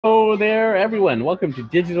Hello there, everyone. Welcome to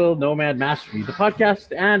Digital Nomad Mastery, the podcast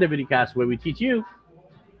and a videocast where we teach you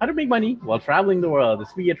how to make money while traveling the world.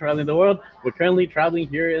 It's me traveling the world. We're currently traveling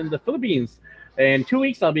here in the Philippines. In 2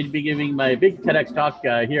 weeks, I'll be giving my big TEDx talk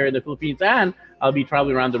here in the Philippines, and I'll be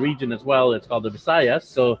traveling around the region as well. It's called the Visayas.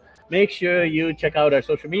 So make sure you check out our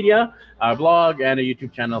social media, our blog, and our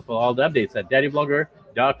YouTube channel for all the updates at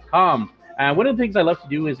daddyblogger.com. And one of the things I love to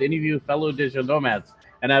do is interview fellow digital nomads.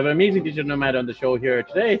 And I have an amazing digital nomad on the show here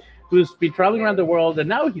today who's been traveling around the world, and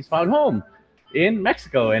now he's found home in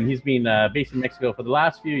Mexico. And he's been based in Mexico for the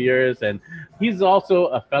last few years. And he's also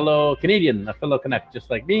a fellow Canadian, a fellow Connect,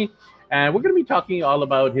 just like me. And we're going to be talking all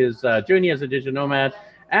about his journey as a digital nomad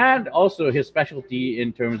and also his specialty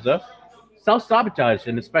in terms of self-sabotage,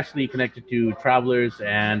 and especially connected to travelers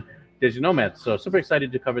and digital nomads. So super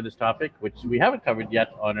excited to cover this topic, which we haven't covered yet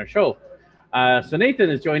on our show. So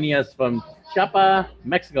Nathan is joining us from Chiapa,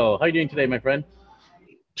 Mexico. How are you doing today, my friend?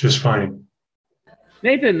 Just fine.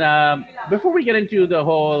 Nathan, before we get into the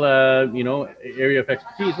whole, area of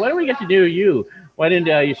expertise, why don't we get to know you? Why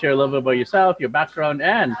didn't you share a little bit about yourself, your background,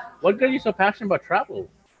 and what got you so passionate about travel?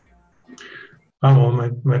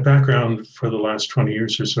 Well, my background for the last 20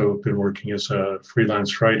 years or so, I've been working as a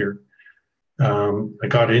freelance writer. I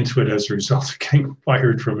got into it as a result of getting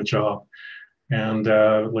fired from a job. And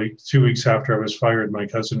like 2 weeks after I was fired, my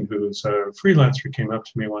cousin, who's a freelancer, came up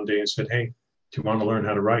to me one day and said, "Hey, do you want to learn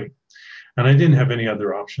how to write?" And I didn't have any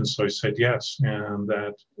other options, so I said yes. And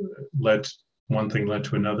that one thing led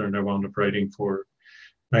to another, and I wound up writing for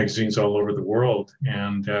magazines all over the world.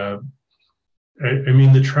 And I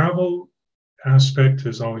mean, the travel aspect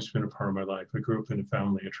has always been a part of my life. I grew up in a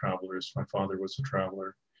family of travelers. My father was a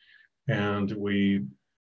traveler, and we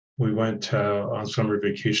went on summer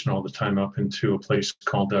vacation all the time up into a place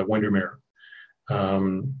called Windermere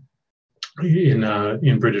in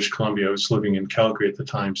British Columbia. I was living in Calgary at the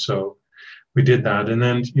time, so we did that. And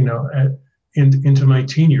then, into my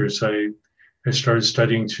teen years, I started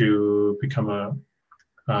studying to become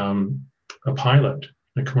a pilot,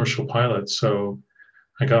 a commercial pilot. So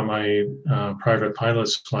I got my private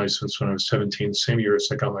pilot's license when I was 17, same year as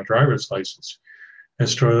I got my driver's license. And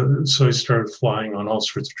so I started flying on all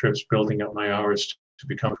sorts of trips, building up my hours to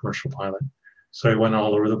become a commercial pilot. So I went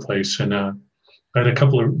all over the place, and I had a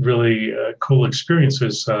couple of really cool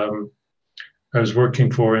experiences. I was working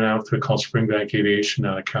for an outfit called Springbank Aviation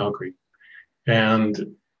out of Calgary.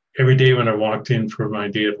 And every day when I walked in for my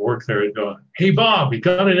day at work there, I'd go, "Hey, Bob, you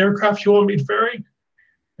got an aircraft you want me to ferry?"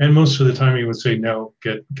 And most of the time he would say, "No,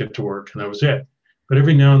 get to work." And that was it. But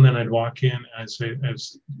every now and then I'd walk in and I'd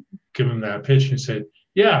give him that pitch, and he said,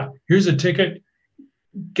 "Yeah, here's a ticket.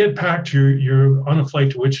 Get packed. You're on a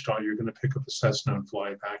flight to Wichita. You're going to pick up a Cessna and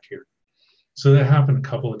fly back here." So that happened a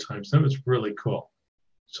couple of times. That was really cool.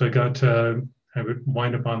 So I would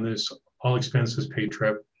wind up on this all expenses paid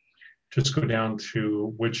trip, just go down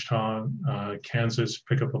to Wichita, Kansas,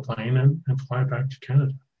 pick up a plane and fly back to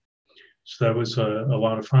Canada. So that was a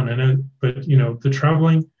lot of fun. But the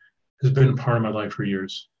traveling has been part of my life for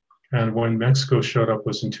years. And when Mexico showed up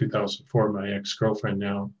was in 2004. My ex-girlfriend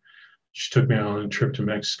now, she took me on a trip to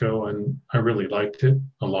Mexico, and I really liked it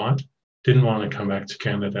a lot. Didn't want to come back to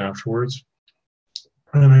Canada afterwards.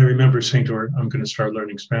 And I remember saying to her, "I'm going to start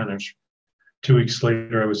learning Spanish." 2 weeks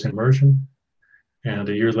later, I was in immersion. And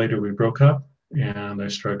a year later, we broke up, and I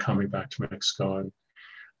started coming back to Mexico. And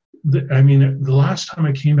the last time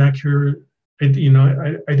I came back here, I did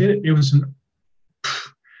it.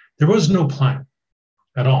 There was no plan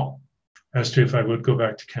at all as to if I would go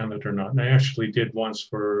back to Canada or not. And I actually did once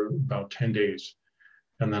for about 10 days.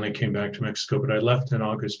 And then I came back to Mexico. But I left in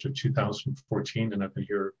August of 2014, and I've been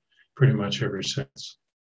here pretty much ever since.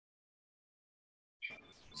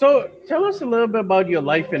 So tell us a little bit about your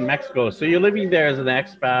life in Mexico. So you're living there as an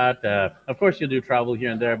expat. Of course, you do travel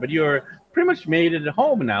here and there, but you're pretty much made it at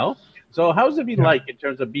home now. So how's it been like in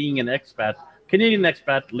terms of being an expat, Canadian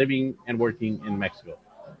expat, living and working in Mexico?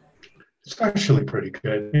 It's actually pretty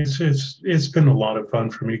good. It's been a lot of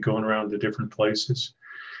fun for me going around to different places.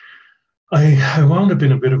 I wound up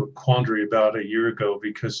in a bit of a quandary about a year ago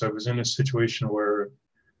because I was in a situation where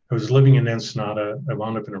I was living in Ensenada. I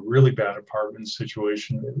wound up in a really bad apartment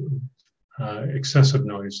situation, excessive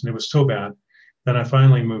noise, and it was so bad that I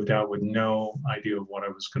finally moved out with no idea of what I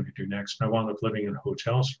was going to do next. And I wound up living in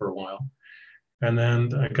hotels for a while. And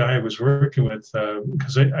then a guy I was working with,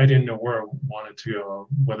 because I didn't know where I wanted to go,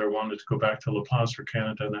 whether I wanted to go back to La Paz or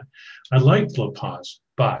Canada. And I liked La Paz,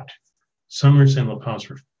 but summers in La Paz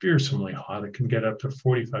are fearsomely hot. It can get up to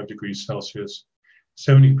 45 degrees Celsius,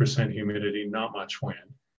 70% humidity, not much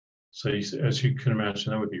wind. So as you can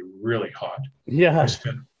imagine, that would be really hot. Yeah.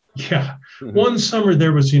 Yeah, Mhm. one summer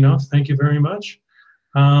there was enough. Thank you very much.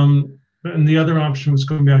 And the other option was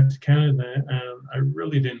going back to Canada, and I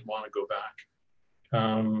really didn't want to go back.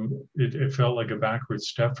 It felt like a backward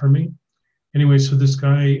step for me. Anyway, so this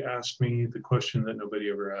guy asked me the question that nobody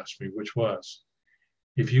ever asked me, which was,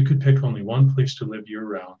 if you could pick only one place to live year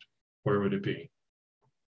round, where would it be?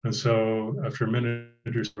 And so after a minute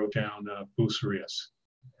or so, I wrote down Bucerias,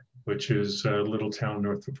 which is a little town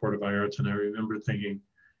north of Puerto Vallarta. And I remember thinking,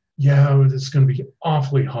 yeah, it's going to be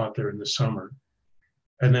awfully hot there in the summer.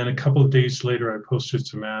 And then a couple of days later, I posted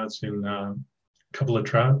some ads in a couple of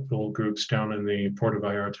travel groups down in the Puerto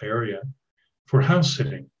Vallarta area for house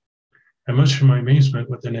sitting. And much to my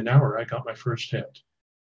amazement, within an hour, I got my first hit.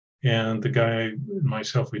 And the guy and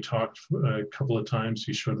myself, we talked a couple of times.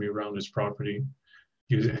 He showed me around his property.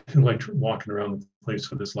 He was like walking around the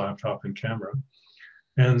place with his laptop and camera.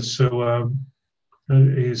 And so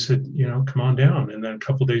he said, come on down. And then a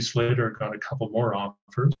couple of days later, I got a couple more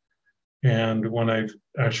offers. And when I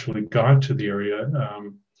actually got to the area,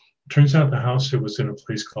 turns out the house, it was in a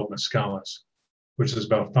place called Mescales, which is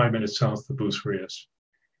about 5 minutes south of Bucerias.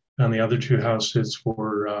 And the other two houses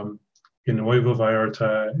were in Nuevo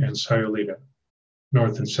Vallarta and Sayulita,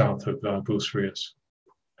 north and south of Bucerias.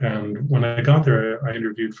 And when I got there, I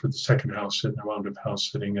interviewed for the second house and I wound up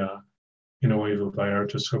house sitting in Nuevo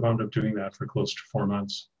Vallarta. So I wound up doing that for close to 4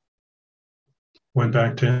 months. Went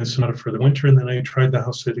back to Ensenada for the winter, and then I tried the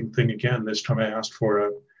house sitting thing again. This time I asked for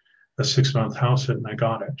a 6-month house sit, and I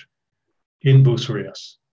got it in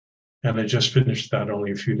Bucerias. And I just finished that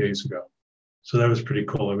only a few days ago. So that was pretty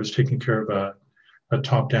cool. I was taking care of a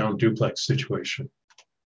top-down duplex situation.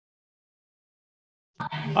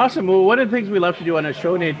 Awesome. Well, one of the things we love to do on our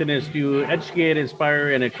show, Nathan, is to educate,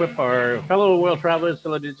 inspire, and equip our fellow world travelers,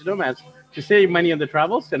 fellow digital nomads to save money on the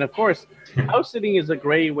travels. And of course, house sitting is a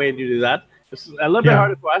great way to do that. It's a little bit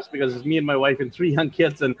harder for us because it's me and my wife and 3 young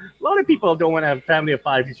kids, and a lot of people don't want to have a family of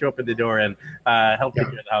 5 to show up at the door and help take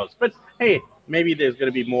care of the house. But hey, maybe there's going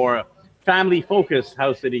to be more family-focused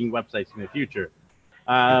house sitting websites in the future.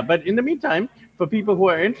 But in the meantime, for people who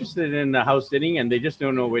are interested in house sitting and they just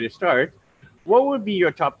don't know where to start, what would be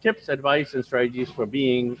your top tips, advice, and strategies for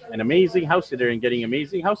being an amazing house sitter and getting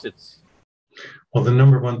amazing house sits? Well, the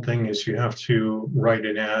number one thing is you have to write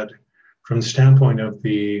an ad from the standpoint of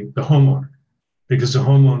the homeowner, because the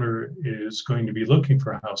homeowner is going to be looking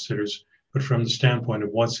for house sitters, but from the standpoint of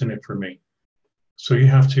what's in it for me. So you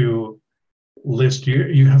have to list,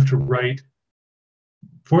 you have to write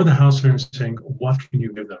for the house sitter saying, what can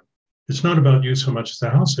you give them? It's not about you so much as the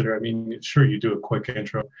house sitter. I mean, sure, you do a quick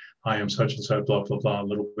intro. I am such and such, blah, blah, blah, a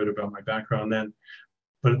little bit about my background then.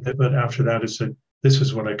 But after that, it's that this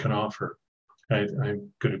is what I can offer.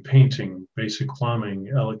 I'm good at painting, basic plumbing,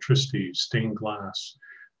 electricity, stained glass,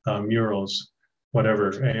 murals, whatever.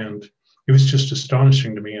 And it was just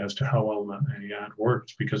astonishing to me as to how well my ad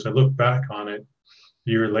worked, because I looked back on it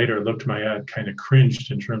a year later, looked at my ad, kind of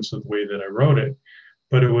cringed in terms of the way that I wrote it,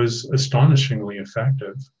 but it was astonishingly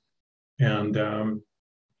effective. And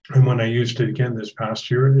when I used it again this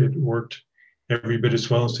past year, it worked every bit as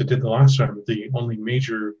well as it did the last time. The only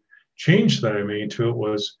major change that I made to it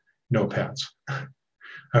was no pets.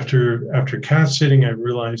 After cat sitting, I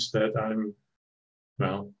realized that I'm,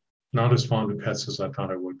 well, not as fond of pets as I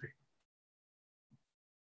thought I would be.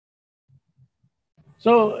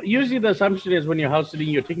 So usually the assumption is when you're house sitting,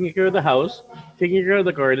 you're taking care of the house, taking care of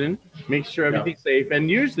the garden, make sure everything's safe, and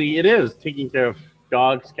usually it is taking care of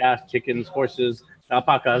dogs, cats, chickens, horses,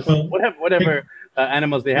 alpacas, whatever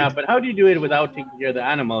animals they have. But how do you do it without taking care of the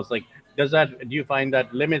animals? Like, do you find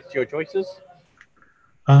that limits your choices?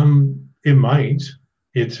 It might.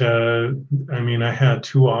 I mean, I had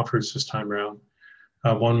 2 offers this time around.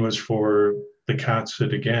 One was for the cat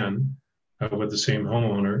sit again with the same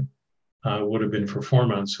homeowner. Would have been for 4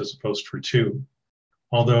 months as opposed for 2.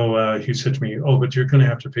 Although he said to me, "Oh, but you're going to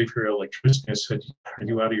have to pay for your electricity." I said, "Are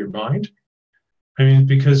you out of your mind?" I mean,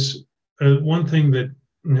 because one thing that,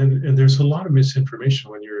 and there's a lot of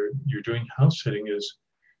misinformation when you're doing house sitting is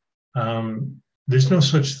there's no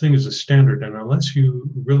such thing as a standard, and unless you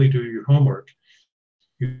really do your homework,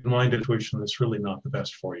 you can find a situation that's really not the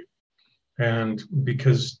best for you. And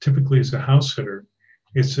because typically as a house sitter,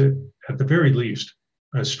 it's at the very least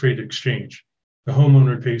a straight exchange. The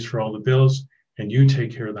homeowner pays for all the bills, and you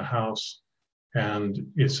take care of the house, and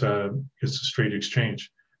it's a straight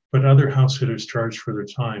exchange. But other house sitters charge for their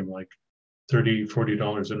time, like $30,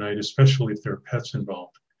 $40 a night, especially if there are pets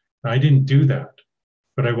involved. I didn't do that,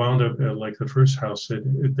 but I wound up like the first house.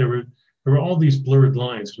 There were all these blurred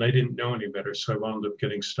lines, and I didn't know any better, so I wound up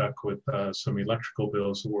getting stuck with some electrical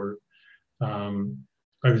bills that were.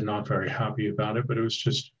 I was not very happy about it, but it was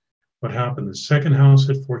just what happened. The second house,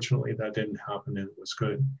 fortunately, that didn't happen and it was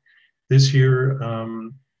good. This year,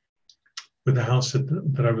 with the house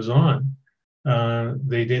that I was on,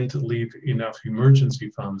 they didn't leave enough emergency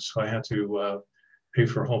funds, so I had to pay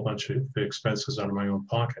for a whole bunch of expenses out of my own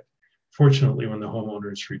pocket. Fortunately, when the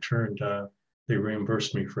homeowners returned, they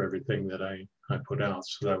reimbursed me for everything that I put out,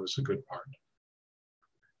 so that was a good part.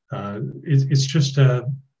 It's just,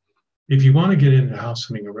 if you want to get into house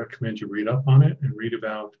hunting, I recommend you read up on it and read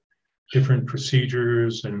about different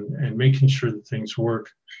procedures and making sure that things work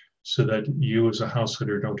so that you as a house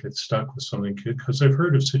sitter don't get stuck with something. Because I've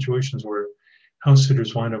heard of situations where house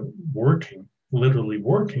sitters wind up literally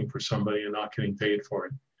working for somebody and not getting paid for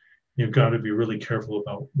it. You've got to be really careful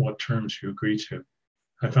about what terms you agree to.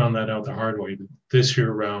 I found that out the hard way. This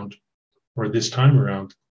year around, or this time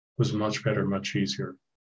around, was much better, much easier.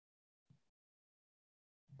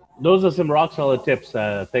 Those are some rock solid tips.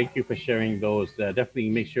 Thank you for sharing those.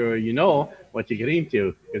 Definitely make sure you know what you're getting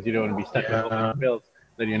into, because you don't want to be stuck with all these bills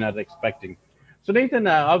that you're not expecting. So Nathan,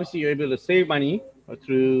 obviously you're able to save money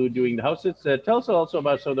through doing the houses. Tell us also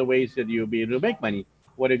about some of the ways that you'll be able to make money.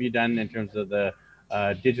 What have you done in terms of the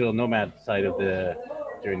digital nomad side of the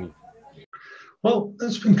journey? Well,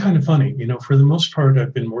 that's been kind of funny. For the most part,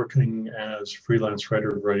 I've been working as a freelance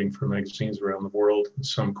writer, writing for magazines around the world and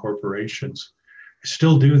some corporations. I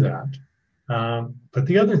still do that. But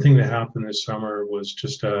the other thing that happened this summer was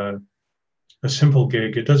just a simple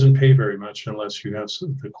gig. It doesn't pay very much unless you have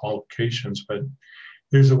the qualifications, but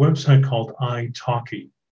there's a website called italki.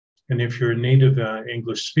 And if you're a native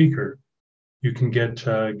English speaker, you can get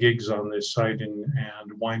gigs on this site and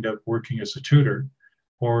wind up working as a tutor.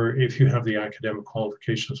 Or if you have the academic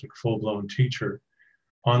qualifications, like a full-blown teacher,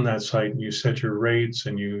 on that site, and you set your rates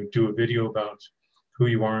and you do a video about who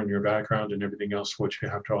you are and your background and everything else, what you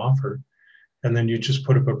have to offer. And then you just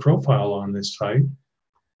put up a profile on this site,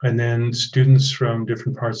 and then students from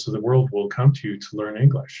different parts of the world will come to you to learn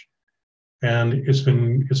English. And it's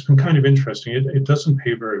been kind of interesting. It doesn't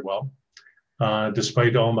pay very well.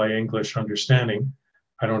 Despite all my English understanding,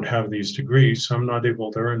 I don't have these degrees, so I'm not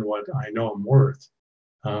able to earn what I know I'm worth.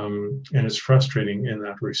 And it's frustrating in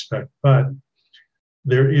that respect. But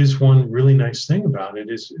there is one really nice thing about it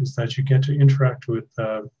is that you get to interact with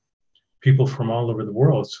people from all over the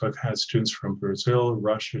world. So I've had students from Brazil,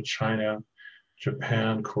 Russia, China,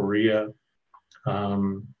 Japan, Korea,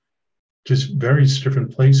 just various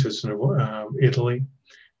different places in Italy.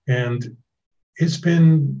 And it's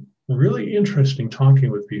been really interesting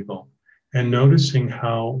talking with people and noticing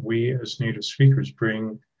how we as native speakers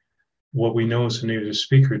bring what we know as a native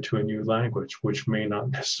speaker to a new language, which may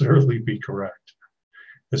not necessarily be correct.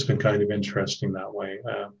 It's been kind of interesting that way.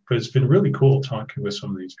 But it's been really cool talking with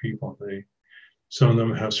some of these people. Some of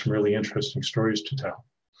them have some really interesting stories to tell.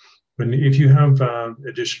 But if you have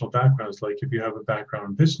additional backgrounds, like if you have a background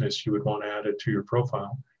in business, you would want to add it to your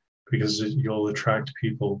profile, because you'll attract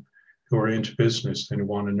people who are into business and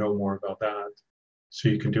want to know more about that. So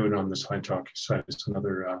you can do it on this italki site. It's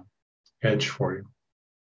another edge for you.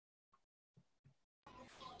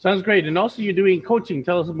 Sounds great. And also you're doing coaching.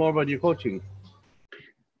 Tell us more about your coaching.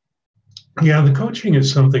 Yeah, the coaching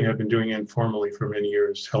is something I've been doing informally for many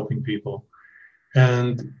years, helping people.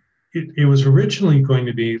 And it was originally going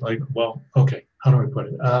to be like, well, okay, how do I put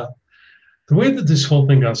it? The way that this whole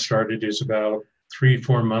thing got started is about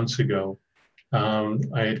 3-4 months ago. I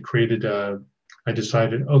had I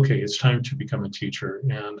decided, okay, it's time to become a teacher.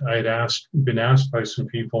 And I had been asked by some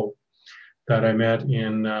people that I met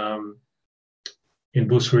in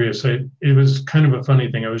Buenos. It was kind of a funny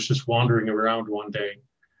thing. I was just wandering around one day,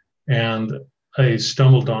 and I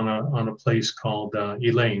stumbled on a place called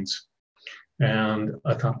Elaine's. And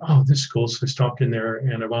I thought, oh, this is cool. So I stopped in there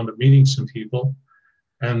and I wound up meeting some people,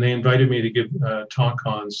 and they invited me to give a talk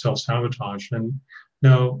on self-sabotage. And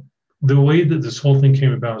now the way that this whole thing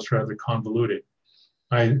came about is rather convoluted.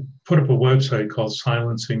 I put up a website called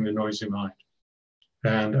Silencing the Noisy Mind.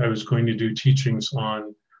 And I was going to do teachings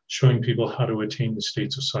on showing people how to attain the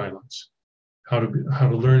states of silence, how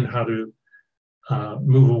to learn how to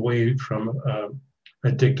move away from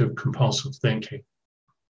addictive compulsive thinking.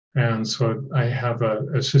 And so I have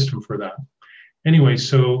a system for that. Anyway,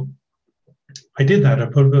 so I did that. I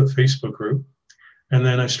put up a Facebook group, and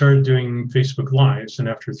then I started doing Facebook Lives. And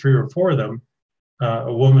after 3 or 4 of them,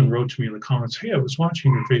 a woman wrote to me in the comments, hey, I was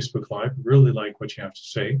watching your Facebook Live, really like what you have to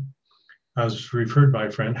say. I was referred by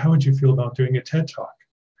a friend. How would you feel about doing a TED Talk?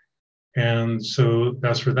 And so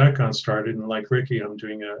that's where that got started. And like Ricky, I'm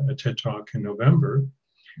doing a TED Talk in November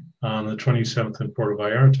on the 27th in Puerto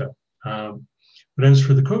Vallarta. But as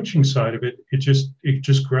for the coaching side of it, it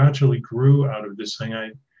just gradually grew out of this thing.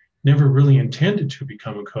 never really intended to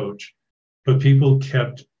become a coach, but people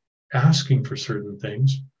kept asking for certain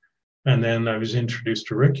things. And then I was introduced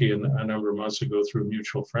to Ricky a number of months ago through a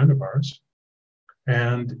mutual friend of ours.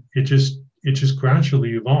 And it just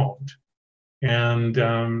gradually evolved. And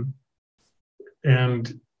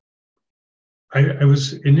I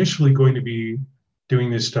was initially going to be doing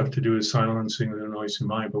this stuff to do with silencing the noisy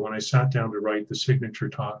mind, but when I sat down to write the signature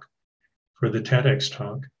talk for the TEDx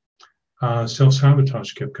talk,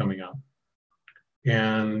 self-sabotage kept coming up.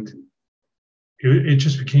 And it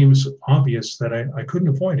just became obvious that I couldn't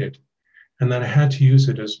avoid it, and that I had to use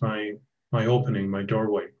it as my opening, my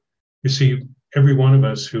doorway. You see, every one of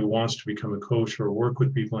us who wants to become a coach or work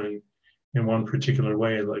with people in one particular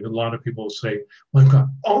way, like a lot of people say, well, I've got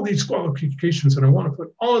all these qualifications and I want to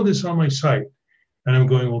put all of this on my site. And I'm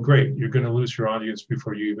going, well, great, you're going to lose your audience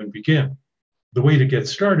before you even begin. The way to get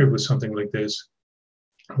started with something like this,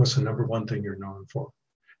 what's the number one thing you're known for?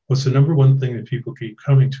 What's the number one thing that people keep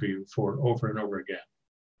coming to you for over and over again?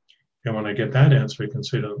 And when I get that answer, I can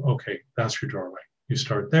say to them, okay, that's your doorway. You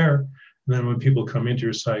start there. And then when people come into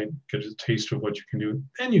your site, get a taste of what you can do,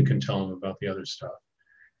 then you can tell them about the other stuff.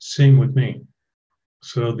 Same with me.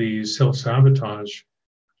 So the self-sabotage,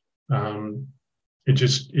 it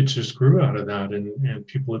just grew out of that. And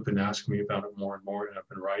people have been asking me about it more and more, and I've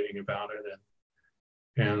been writing about it.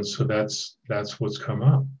 And so that's what's come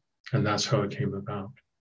up. And that's how it came about.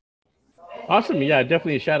 Awesome. Yeah,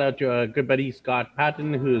 definitely a shout out to our good buddy Scott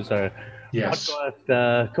Patton, who's our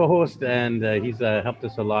podcast co-host, and he's helped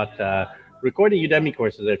us a lot recording Udemy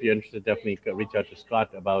courses. If you're interested, definitely reach out to Scott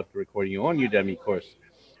about recording your own Udemy course.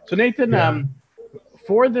 So Nathan,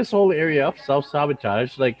 for this whole area of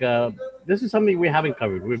self-sabotage, like this is something we haven't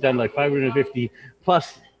covered. We've done like 550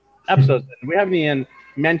 plus episodes, and we haven't even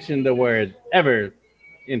mentioned the word ever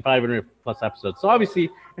in 500 plus episodes. So obviously,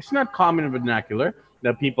 it's not common in vernacular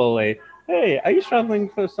that people like, hey, are you struggling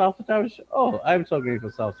for self-sabotage? Oh, I'm struggling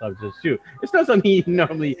for self-sabotage too. It's not something you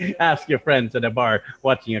normally ask your friends at a bar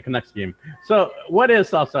watching a Canucks game. So what is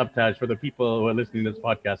self-sabotage for the people who are listening to this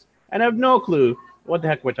podcast and have no clue what the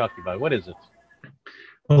heck we're talking about? What is it?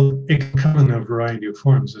 Well, it can come in a variety of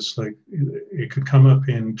forms. It's like, it could come up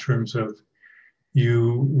in terms of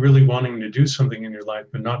you really wanting to do something in your life,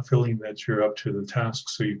 but not feeling that you're up to the task.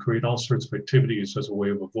 So you create all sorts of activities as a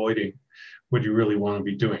way of avoiding what you really want to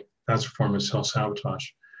be doing. That's a form of self-sabotage.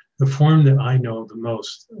 The form that I know the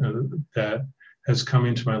most that has come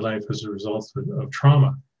into my life as a result of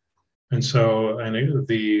trauma. And so,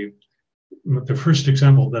 the first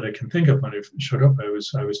example that I can think of when it showed up, I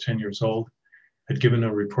was 10 years old, had given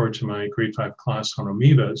a report to my grade 5 class on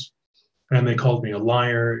amoebas, and they called me a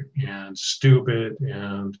liar and stupid,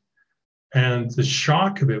 and the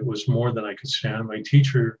shock of it was more than I could stand. My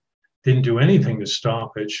teacher didn't do anything to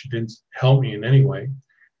stop it. She didn't help me in any way.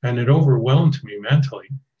 And it overwhelmed me mentally.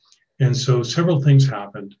 And so several things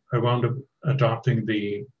happened. I wound up adopting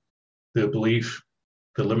the belief,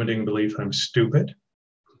 the limiting belief, I'm stupid.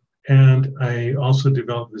 And I also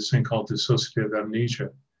developed this thing called dissociative amnesia.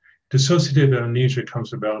 Dissociative amnesia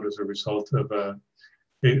comes about as a result of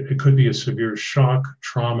it could be a severe shock,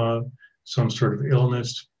 trauma, some sort of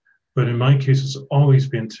illness. But in my case, it's always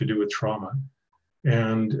been to do with trauma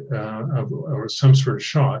and or some sort of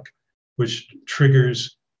shock, which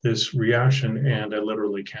triggers this reaction, and I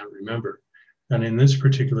literally can't remember. And in this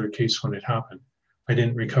particular case, when it happened, I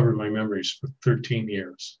didn't recover my memories for 13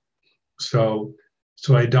 years. So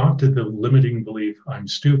I adopted the limiting belief, I'm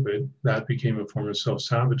stupid. That became a form of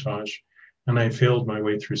self-sabotage. And I failed my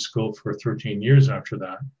way through school for 13 years after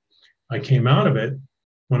that. I came out of it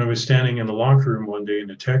when I was standing in the locker room one day in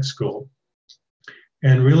a tech school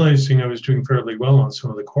and realizing I was doing fairly well on some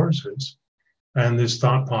of the courses. And this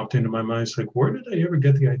thought popped into my mind. It's like, where did I ever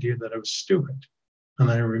get the idea that I was stupid? And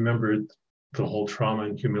I remembered the whole trauma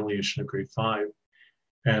and humiliation of grade 5.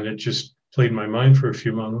 And it just played in my mind for a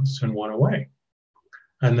few moments and went away.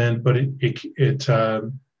 And then, but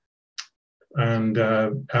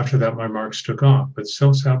after that, my marks took off. But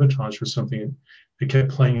self-sabotage was something that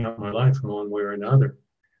kept playing out in my life in one way or another.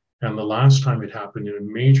 And the last time it happened in a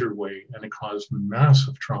major way, and it caused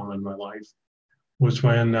massive trauma in my life, was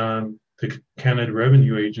when the Canada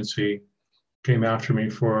Revenue Agency came after me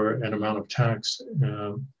for an amount of tax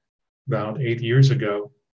about 8 years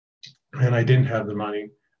ago, and I didn't have the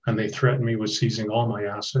money, and they threatened me with seizing all my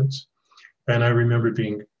assets. And I remember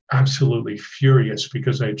being absolutely furious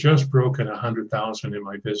because I had just broken 100,000 in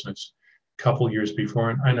my business a couple years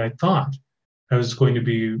before, and I thought I was going to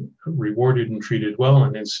be rewarded and treated well,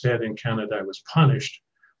 and instead in Canada I was punished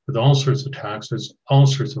with all sorts of taxes, all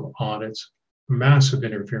sorts of audits, massive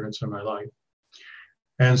interference in my life.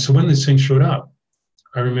 And so when this thing showed up,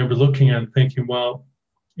 I remember looking at it and thinking, well,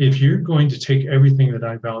 if you're going to take everything that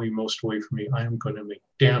I value most away from me, I am going to make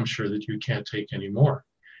damn sure that you can't take any more.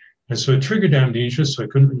 And so it triggered amnesia, so I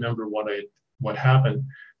couldn't remember what happened,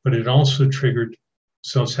 but it also triggered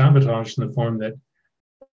self-sabotage in the form that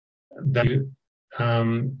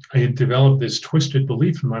I had developed this twisted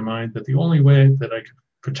belief in my mind that the only way that I could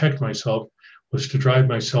protect myself was to drive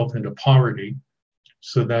myself into poverty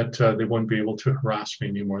so that they wouldn't be able to harass me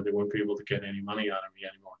anymore. They wouldn't be able to get any money out of me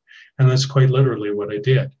anymore. And that's quite literally what I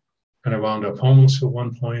did. And I wound up homeless at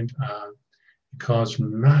one point. It caused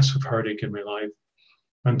massive heartache in my life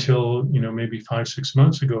until, maybe 5-6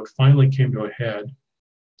 months ago, it finally came to a head.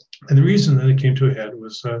 And the reason that it came to a head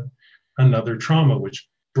was another trauma, which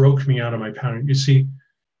broke me out of my pattern. You see,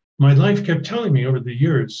 my life kept telling me over the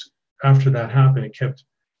years after that happened,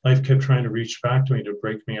 life kept trying to reach back to me to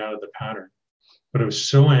break me out of the pattern. But I was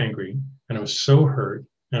so angry and I was so hurt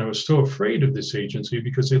and I was so afraid of this agency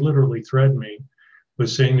because they literally threatened me with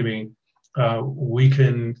saying to me, we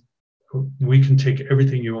can take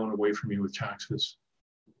everything you own away from you with taxes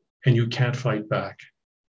and you can't fight back.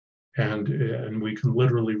 And we can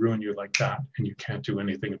literally ruin you like that and you can't do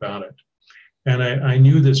anything about it. And I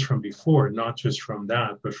knew this from before, not just from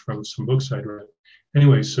that, but from some books I'd read.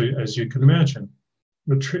 Anyway, so as you can imagine,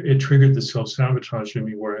 it triggered the self-sabotage in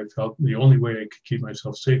me where I felt the only way I could keep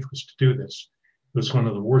myself safe was to do this. It was one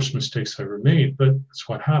of the worst mistakes I ever made, but that's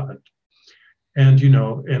what happened. And,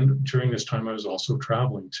 and during this time, I was also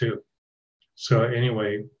traveling too. So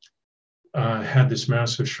anyway, I had this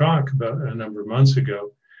massive shock about a number of months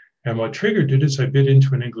ago. And what triggered it is I bit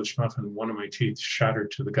into an English muffin and one of my teeth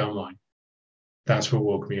shattered to the gum line. That's what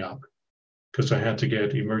woke me up because I had to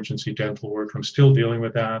get emergency dental work. I'm still dealing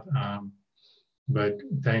with that. But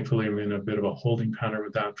thankfully, I'm in a bit of a holding pattern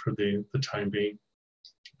with that for the time being.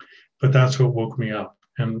 But that's what woke me up.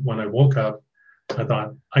 And when I woke up, I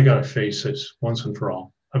thought, I got to face this once and for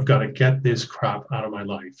all. I've got to get this crap out of my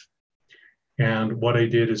life. And what I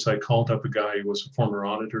did is I called up a guy who was a former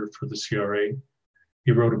auditor for the CRA.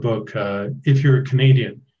 He wrote a book, If You're a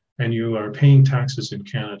Canadian and You Are Paying Taxes in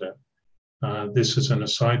Canada. This is an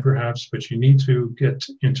aside perhaps, but you need to get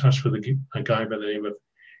in touch with a guy by the name of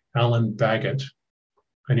Alan Baggett.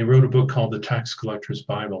 And he wrote a book called The Tax Collector's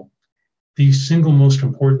Bible, the single most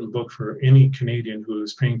important book for any Canadian who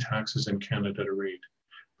is paying taxes in Canada to read,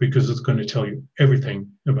 because it's going to tell you everything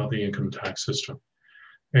about the income tax system.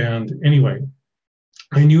 And anyway,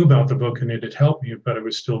 I knew about the book and it had helped me, but I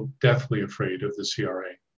was still deathly afraid of the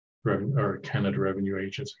CRA, or Canada Revenue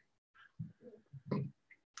Agency.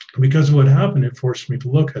 Because of what happened, it forced me to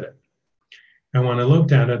look at it. And when I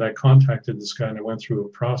looked at it, I contacted this guy and I went through a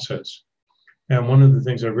process. And one of the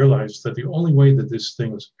things I realized that the only way that this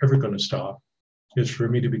thing was ever going to stop is for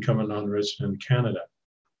me to become a non-resident in Canada.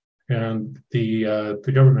 And the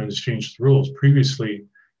government has changed the rules. Previously,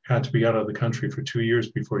 had to be out of the country for 2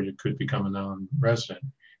 years before you could become a non-resident.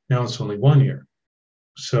 Now it's only 1 year.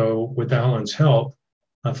 So with Alan's help,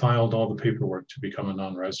 I filed all the paperwork to become a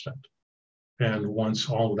non-resident. And once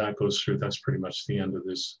all of that goes through, that's pretty much the end of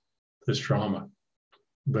this drama.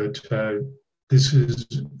 But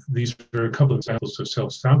these are a couple of examples of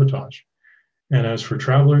self-sabotage. And as for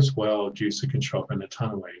travelers, well, geez, it can show up in a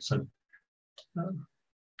ton of ways. And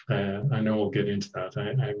I know we'll get into that.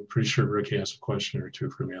 I'm pretty sure Ricky has a question or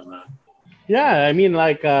two for me on that. Yeah, I mean,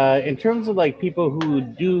 in terms of people who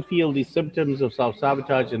do feel these symptoms of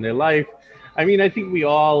self-sabotage in their life, I mean, I think we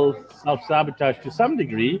all self-sabotage to some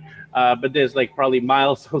degree, but there's probably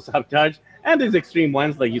mild self-sabotage, and there's extreme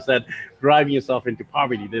ones, like you said, driving yourself into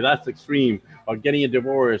poverty. That's extreme, or getting a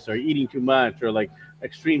divorce, or eating too much, or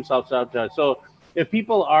extreme self-sabotage. So if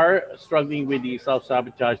people are struggling with these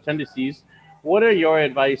self-sabotage tendencies, what are your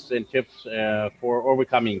advice and tips for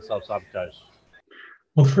overcoming self-sabotage?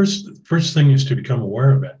 Well, first thing is to become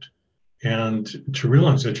aware of it and to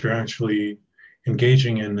realize that you're actually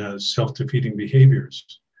engaging in self-defeating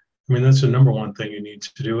behaviors. I mean, that's the number one thing you need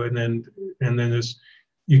to do. And then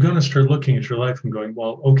you're going to start looking at your life and going,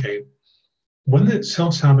 well, okay, when the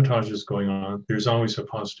self-sabotage is going on, there's always a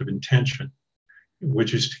positive intention,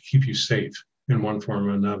 which is to keep you safe in one form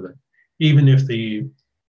or another, even if the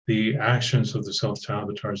actions of the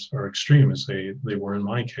self-sabotage are extreme, as they were in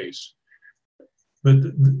my case. But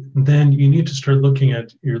then you need to start looking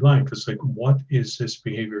at your life. It's what is this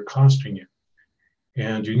behavior costing you?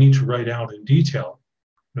 And you need to write out in detail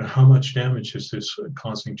how much damage is this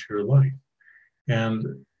causing to your life. And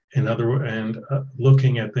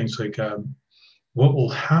looking at things like what will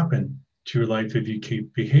happen to your life if you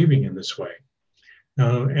keep behaving in this way.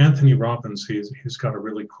 Now, Anthony Robbins, he's got a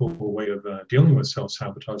really cool way of dealing with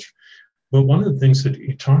self-sabotage. But one of the things that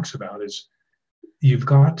he talks about is you've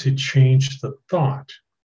got to change the thought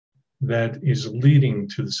that is leading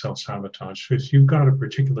to the self-sabotage. So if you've got a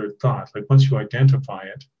particular thought, like once you identify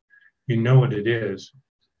it, you know what it is,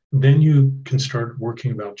 then you can start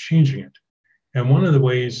working about changing it. And one of the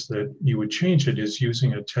ways that you would change it is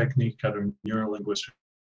using a technique out of neurolinguistic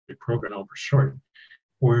program, for short,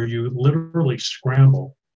 where you literally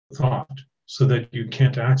scramble thought so that you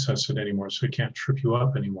can't access it anymore, so it can't trip you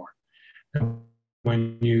up anymore. And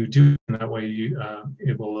when you do it that way,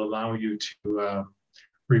 it will allow you to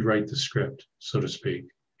rewrite the script, so to speak.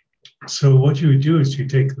 So what you would do is you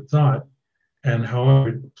take the thought and however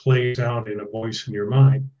it plays out in a voice in your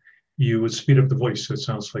mind, you would speed up the voice so it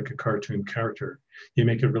sounds like a cartoon character. You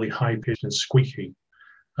make it really high pitched and squeaky.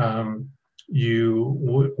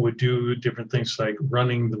 You would do different things like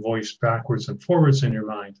running the voice backwards and forwards in your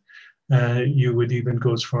mind. You would even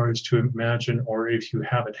go as far as to imagine, or if you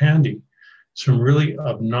have it handy, some really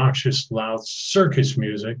obnoxious, loud circus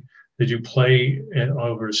music that you play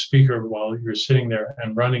over a speaker while you're sitting there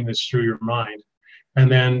and running this through your mind.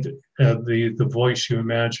 And then the voice you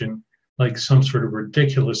imagine like some sort of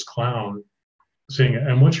ridiculous clown saying it.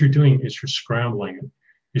 And what you're doing is you're scrambling it.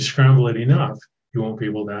 You scramble it enough, you won't be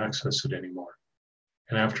able to access it anymore.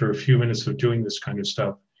 And after a few minutes of doing this kind of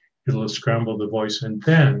stuff, it'll scramble the voice. And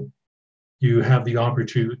then you have the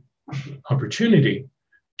opportunity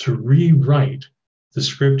to rewrite the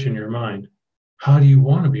script in your mind. How do you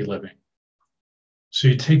want to be living? So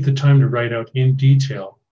you take the time to write out in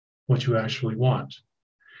detail what you actually want.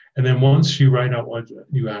 And then once you write out what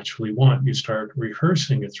you actually want, you start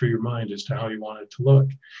rehearsing it through your mind as to how you want it to look.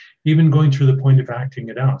 Even going through the point of acting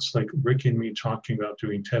it out. It's like Rick and me talking about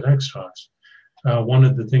doing TEDx talks. One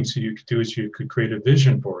of the things that you could do is you could create a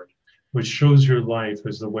vision board, which shows your life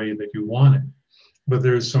as the way that you want it. But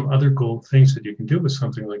there's some other cool things that you can do with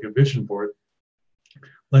something like a vision board.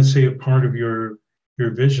 Let's say a part of your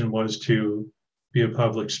vision was to be a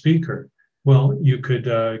public speaker. Well, you could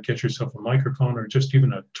get yourself a microphone or just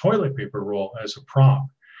even a toilet paper roll as a prop,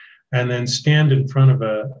 and then stand in front of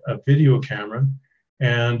a video camera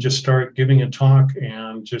and just start giving a talk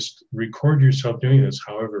and just record yourself doing this,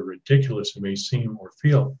 however ridiculous it may seem or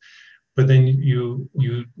feel. But then you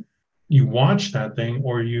watch that thing,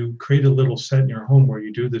 or you create a little set in your home where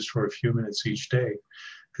you do this for a few minutes each day.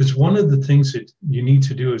 Because one of the things that you need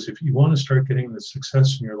to do is, if you want to start getting the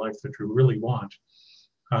success in your life that you really want,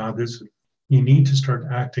 you need to start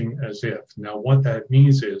acting as if. Now, what that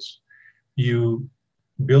means is you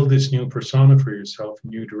build this new persona for yourself,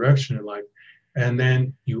 new direction in life, and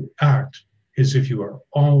then you act as if you are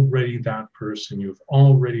already that person. You've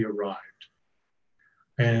already arrived.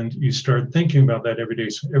 And you start thinking about that every day.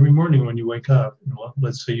 So every morning when you wake up,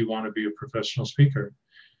 let's say you want to be a professional speaker,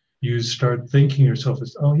 you start thinking yourself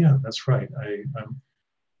as, oh yeah, that's right.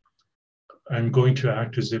 I'm going to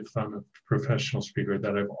act as if I'm a professional speaker,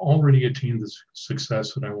 that I've already attained the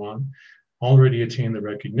success that I want, already attained the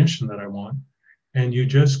recognition that I want. And you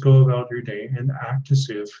just go about your day and act as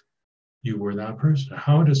if you were that person.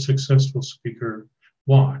 How would a successful speaker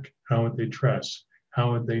walk? How would they dress?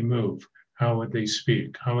 How would they move? How would they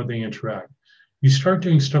speak? How would they interact? You start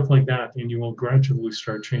doing stuff like that, and you will gradually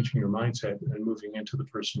start changing your mindset and moving into the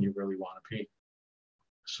person you really want to be.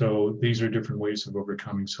 So these are different ways of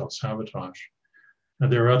overcoming self-sabotage. Now,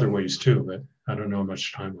 there are other ways too, but I don't know how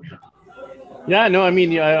much time we have. Yeah, no, I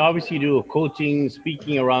mean, I obviously do coaching,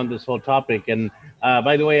 speaking around this whole topic. And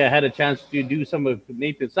by the way, I had a chance to do some of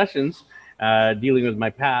Nathan's sessions dealing with my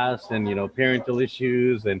past and, parental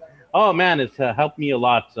issues. And oh, man, it's helped me a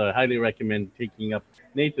lot. So I highly recommend taking up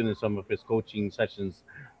Nathan in some of his coaching sessions,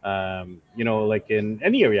 like in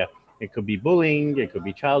any area. It could be bullying, it could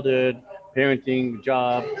be childhood, parenting,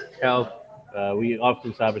 job, health. We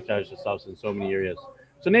often sabotage ourselves in so many areas.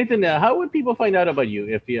 So Nathan, how would people find out about you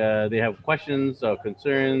if they have questions or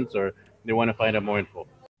concerns or they want to find out more info?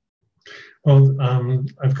 Well,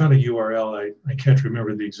 I've got a URL. I can't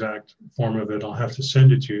remember the exact form of it. I'll have to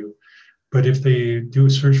send it to you. But if they do a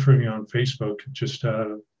search for me on Facebook, just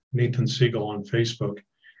Nathan Siegel on Facebook,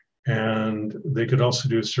 and they could also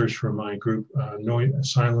do a search for my group,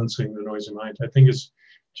 Silencing the Noisy Mind. I think it's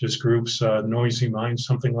just groups, Noisy Mind,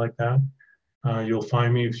 something like that. You'll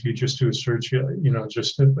find me if you just do a search,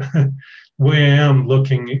 just the way I am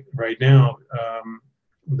looking right now.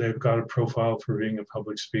 They've got a profile for being a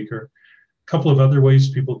public speaker. A couple of other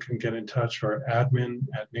ways people can get in touch are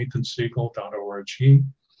admin@nathansiegel.org.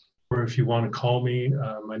 Or if you want to call me,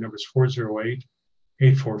 my number is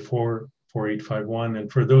 408-844-4851. And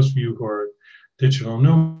for those of you who are digital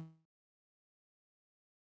nomads,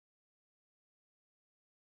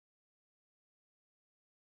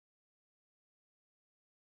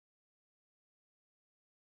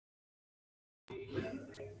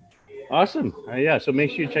 Awesome. Yeah, so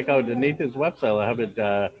make sure you check out Nathan's website. I'll have it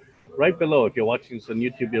right below. If you're watching this on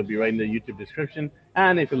YouTube, it'll be right in the YouTube description.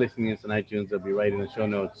 And if you're listening to this on iTunes, it'll be right in the show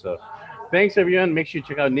notes. So thanks, everyone. Make sure you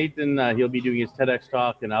check out Nathan. He'll be doing his TEDx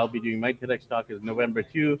talk, and I'll be doing my TEDx talk is November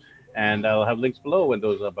 2. And I'll have links below when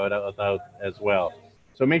those are out as well.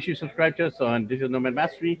 So make sure you subscribe to us on Digital Nomad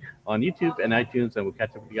Mastery on YouTube and iTunes, and we'll catch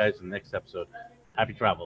up with you guys in the next episode. Happy travel.